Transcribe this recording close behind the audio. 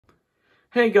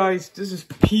Hey guys, this is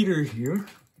Peter here.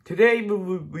 Today we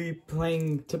will be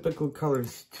playing Typical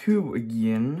Colors 2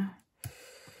 again.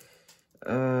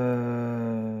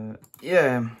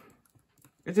 Yeah.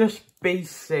 It's just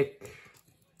basic,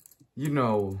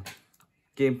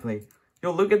 gameplay.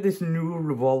 Yo, look at this new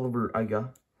revolver I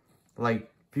got, like, a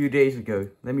few days ago.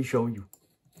 Let me show you.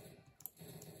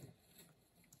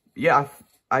 Yeah,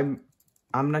 I'm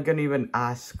not gonna even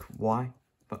ask why,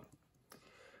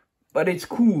 but it's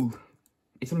cool.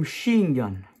 It's a machine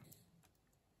gun.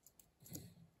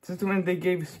 Since when they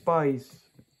gave spies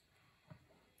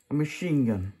a machine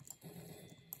gun.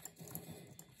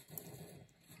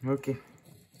 Okay.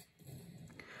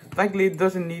 Thankfully it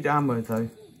doesn't need ammo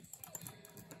though.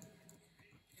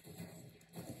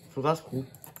 So that's cool.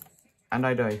 And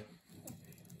I die.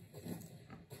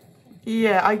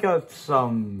 Yeah, I got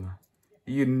some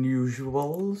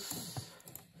unusuals.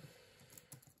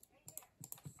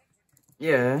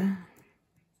 Yeah.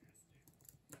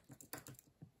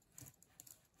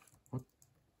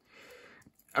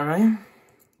 Alright.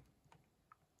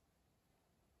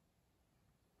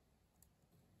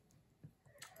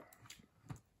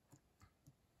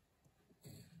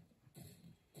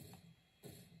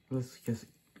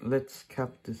 Let's cap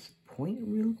this point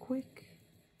real quick.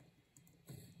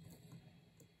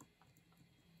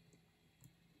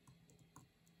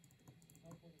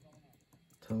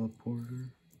 Teleporter.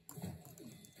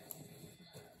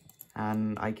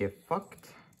 And I get fucked.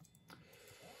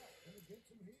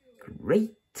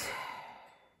 Great.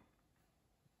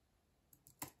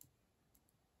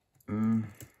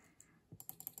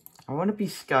 I want to be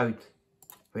scout.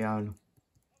 Wait, I don't know.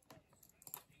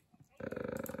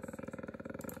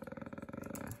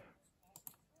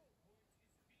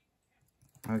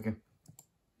 Okay.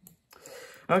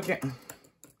 Okay.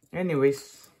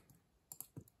 Anyways.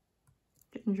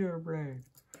 Gingerbread.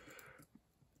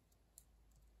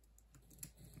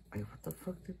 Wait, what the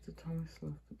fuck did the Thomas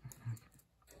left?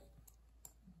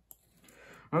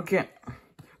 Okay.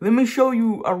 Let me show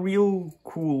you a real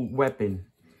cool weapon.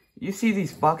 You see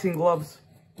these boxing gloves?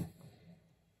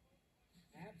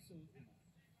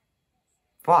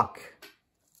 Fuck.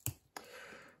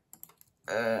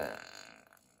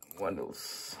 What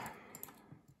else?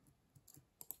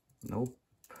 Nope.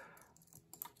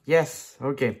 Yes,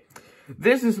 okay.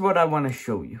 This is what I want to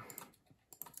show you.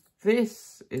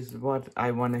 This is what I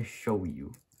want to show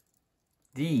you.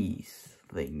 These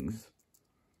things.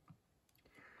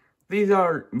 These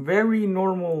are very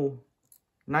normal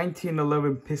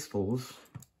 1911 pistols.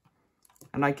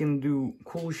 And I can do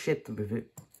cool shit with it.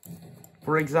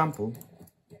 For example.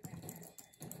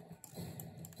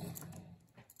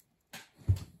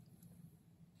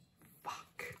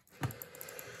 Fuck.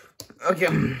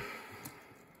 Okay.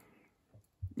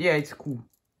 Yeah, it's cool.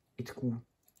 It's cool.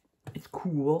 It's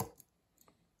cool.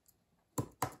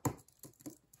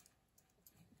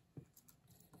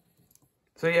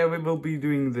 So yeah, we will be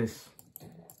doing this.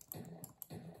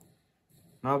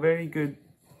 Not very good.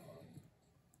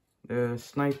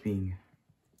 Sniping.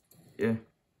 Yeah.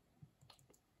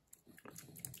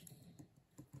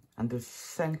 And the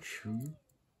sanctuary.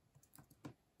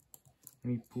 Let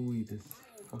me pull this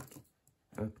fuck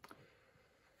up.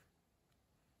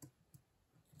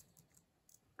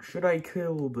 Should I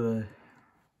kill the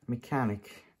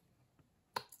mechanic?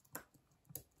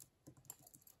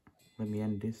 Let me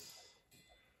end this.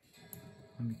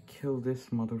 Let me kill this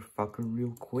motherfucker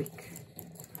real quick.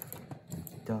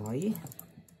 Die.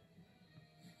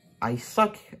 I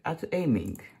suck at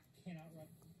aiming.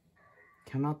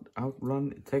 Cannot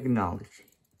outrun technology.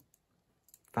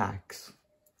 Facts.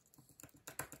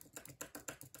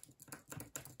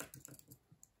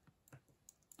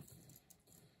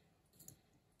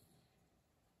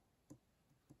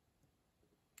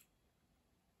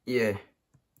 Yeah.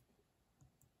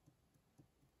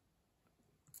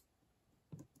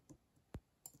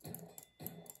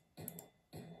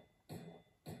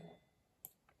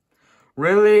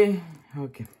 Really?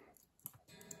 Okay.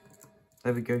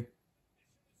 There we go.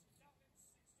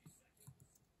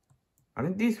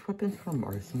 Aren't these weapons from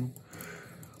Arsenal?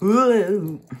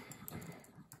 Whoa.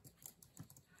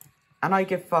 And I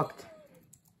get fucked.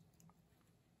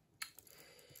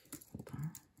 Hold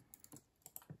on.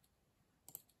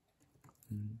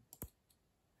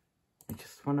 I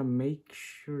just want to make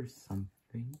sure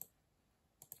something.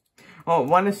 Oh,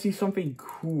 want to see something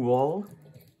cool?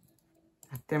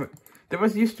 Damn it. There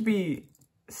used to be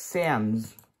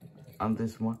sands on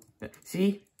this one.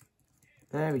 See?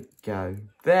 There we go.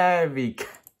 There we go.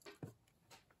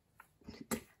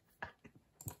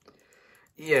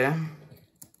 Yeah.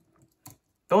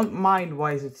 Don't mind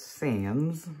why is it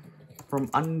sands from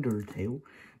Undertale.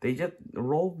 They just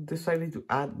decided to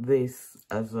add this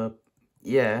as a,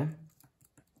 yeah.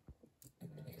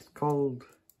 It's called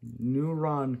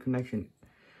neuron connection.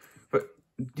 But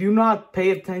do not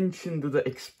pay attention to the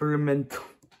experimental.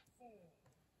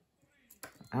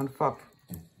 And fuck.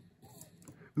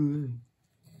 And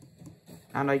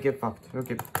I get fucked.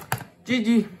 Okay.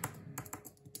 GG.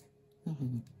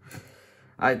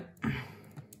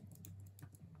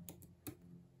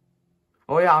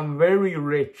 Oh yeah, I'm very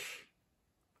rich.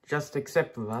 Just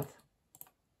accept that.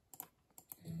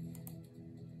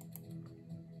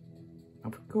 I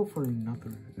would go for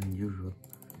another unusual.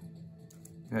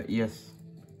 Yes.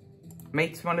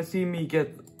 Mates wanna see me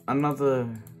get another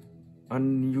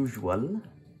unusual.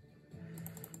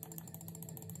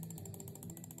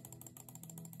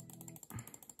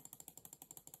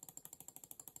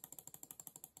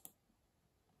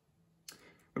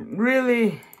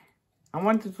 Really? I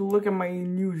wanted to look at my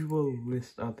unusual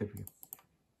list. Oh, there we go.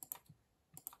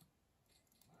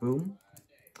 Boom.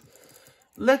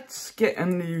 Let's get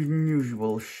an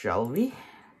unusual, shall we?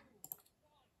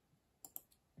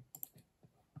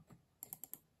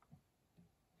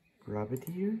 Rabbit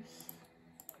ears.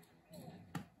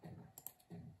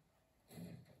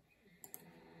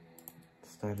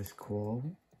 Status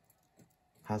quo.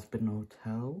 Has been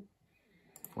hotel.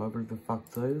 Whatever the fuck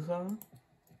those are.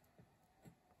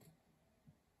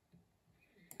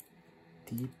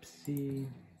 Deep sea.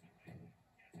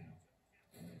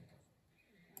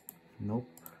 Nope.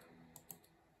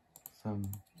 Some.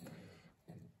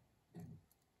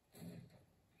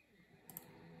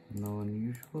 No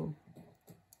unusual.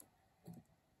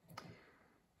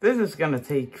 This is gonna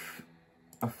take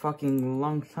a fucking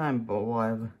long time, but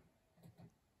whatever.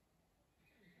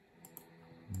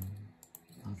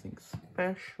 Nothing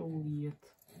special yet.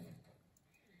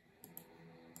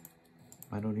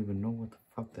 I don't even know what the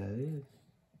fuck that is.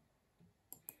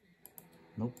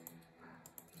 Nope.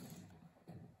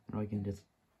 I can just...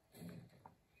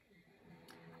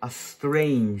 A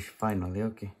strange, finally,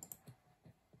 okay.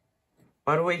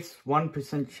 By the way, it's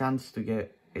 1% chance to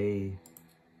get a...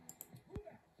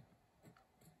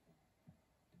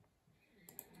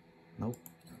 Nope.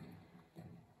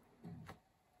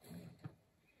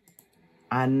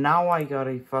 And now I got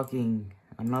a fucking...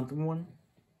 Another one.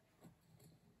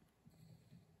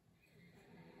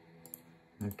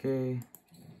 Okay.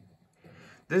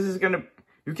 This is gonna...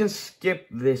 You can skip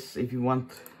this if you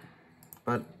want.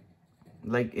 But...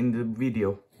 Like in the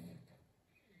video.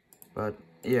 But,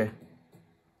 yeah.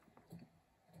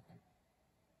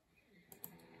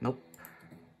 Nope.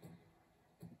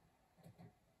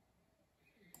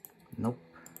 Nope.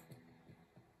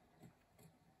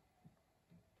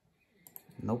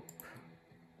 Nope.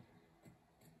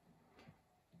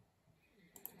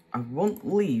 I won't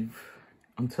leave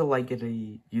until I get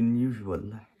a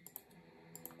unusual.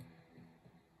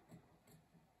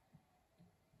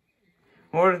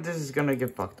 Or this is gonna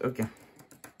get fucked. Okay.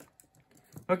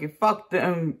 Okay, fuck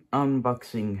the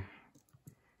unboxing.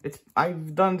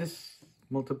 I've done this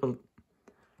multiple...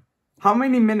 How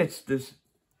many minutes this?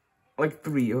 Like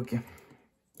 3, okay.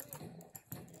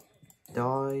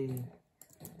 Die.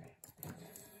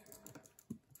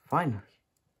 Finally.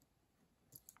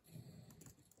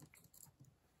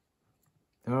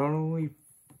 There are only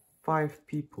 5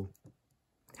 people.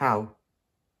 How?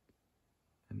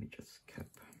 Let me just skip.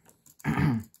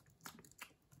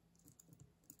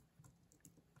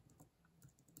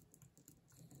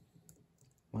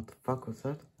 What the fuck was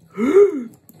that?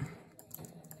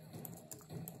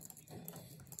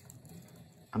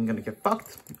 I'm gonna get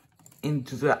fucked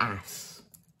into the ass.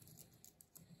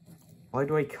 Why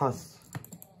do I cuss?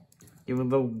 Even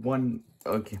though one...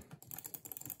 Okay.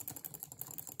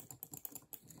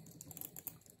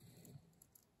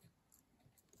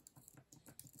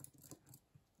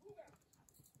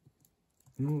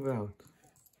 Move out.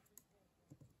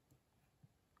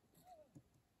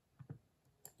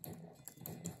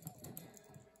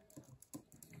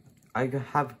 I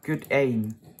have good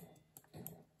aim.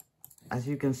 As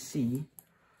you can see.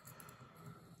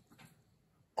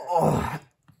 Oh,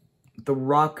 the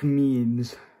rock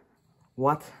memes.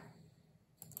 What?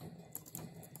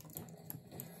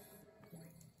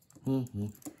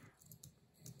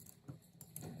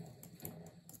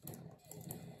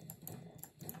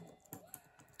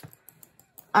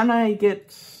 And I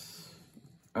get...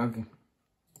 Okay.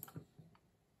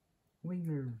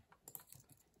 Winger.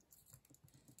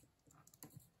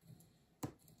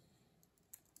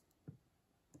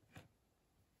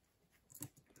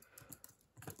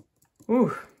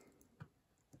 Ooh.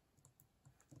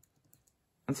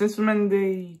 And since when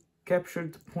they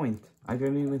captured the point, I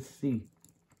don't even see.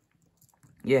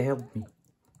 Yeah, help me.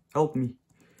 Help me.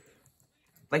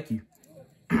 Thank you.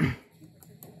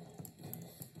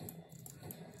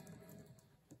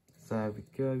 So there we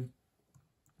go.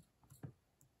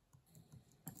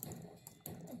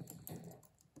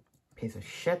 Piece of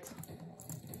shit.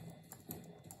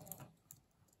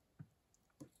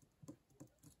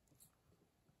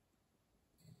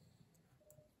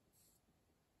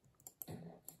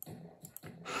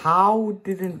 How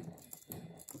didn't...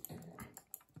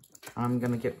 I'm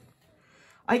gonna get...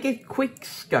 I get quick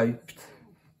scoped,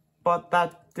 but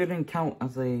that didn't count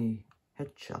as a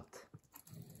headshot.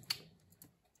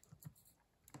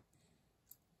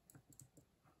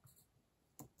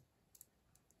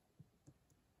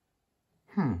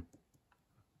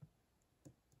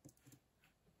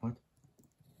 What?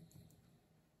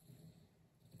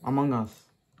 Among Us.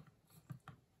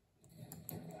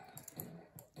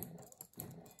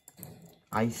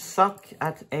 I suck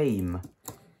at aim.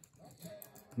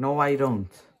 No, I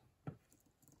don't.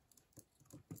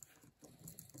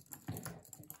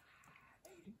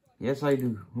 Yes, I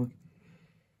do. Okay.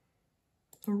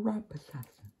 The rap assassin.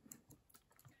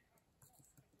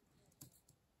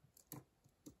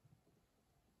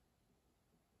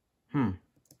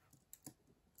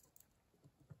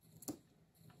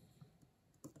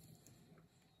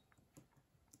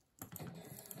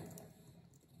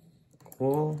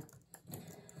 Cool.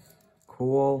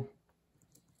 Cool.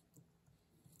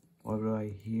 What do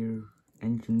I hear?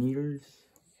 Engineers.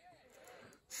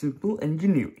 Simple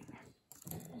engineering.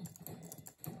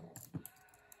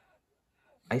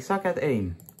 I suck at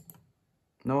aim.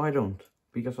 No, I don't.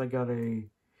 Because I got a...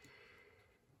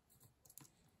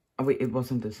 Oh wait, it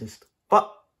wasn't assist.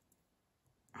 But...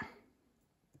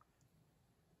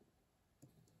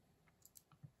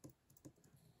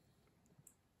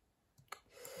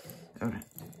 Alright.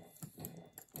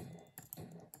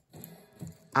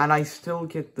 And I still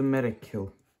get the medic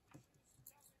kill.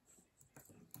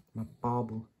 My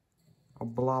bobble. A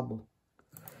blobble.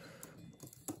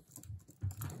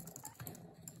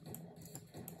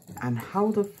 And how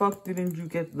the fuck didn't you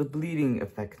get the bleeding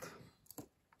effect?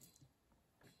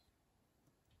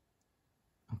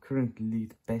 I'm currently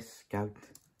the best scout.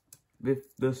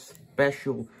 With the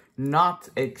special, not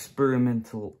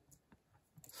experimental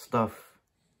stuff.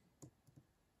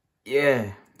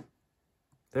 Yeah.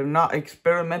 They're not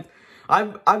experiment.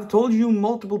 I've told you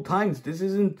multiple times, this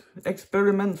isn't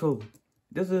experimental.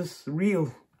 This is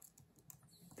real.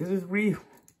 This is real.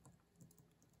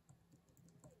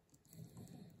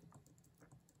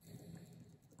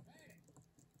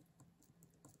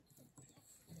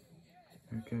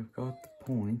 Okay, I've got the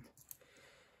point.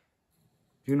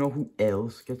 Do you know who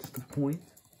else gets the point?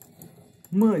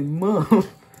 My mom.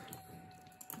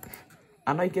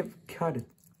 And I get cut.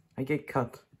 I get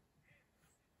cut.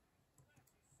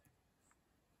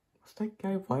 Was that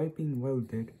guy vibing well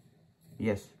dead?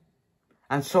 Yes.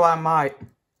 And so am I.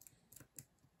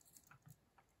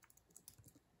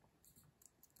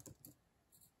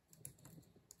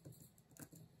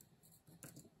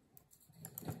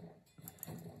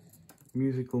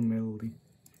 Musical melody.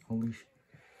 Holy shit.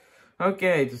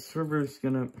 Okay, the server's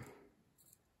gonna...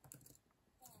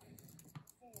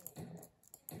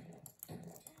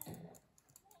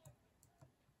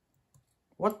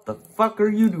 What the fuck are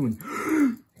you doing?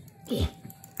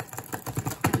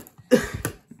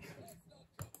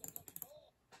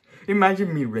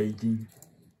 Imagine me raging.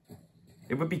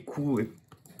 It would be cool if...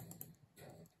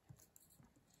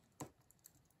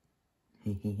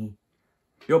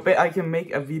 Yo, bet I can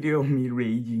make a video of me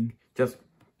raging. Just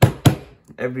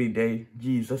every day.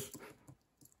 Jesus.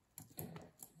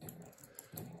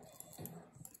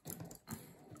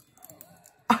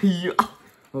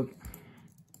 Okay.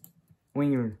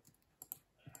 Winger.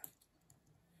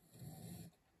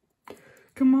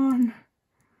 Come on.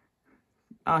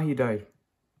 Ah, he died.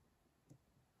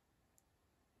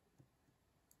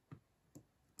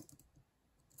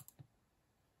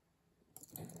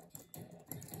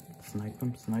 Snipe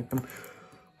him, snipe him.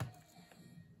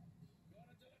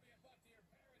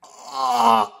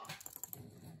 Ah!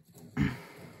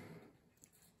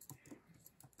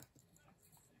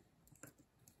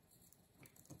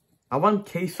 I want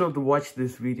Queso to watch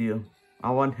this video.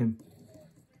 I want him.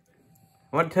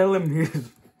 I want to tell him he's...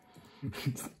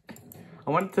 I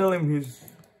want to tell him he's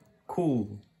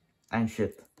cool and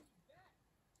shit.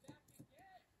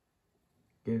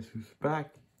 Guess who's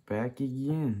back? Back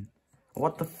again.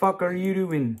 What the fuck are you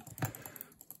doing?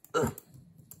 Ugh.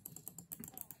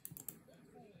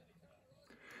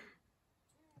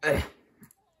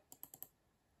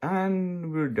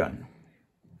 And we're done.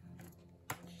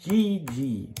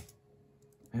 GG.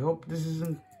 I hope this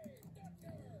isn't...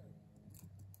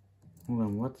 Hold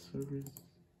Hold on, what servers?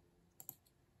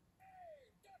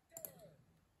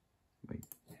 Wait.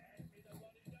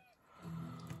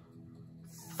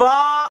 Fuck!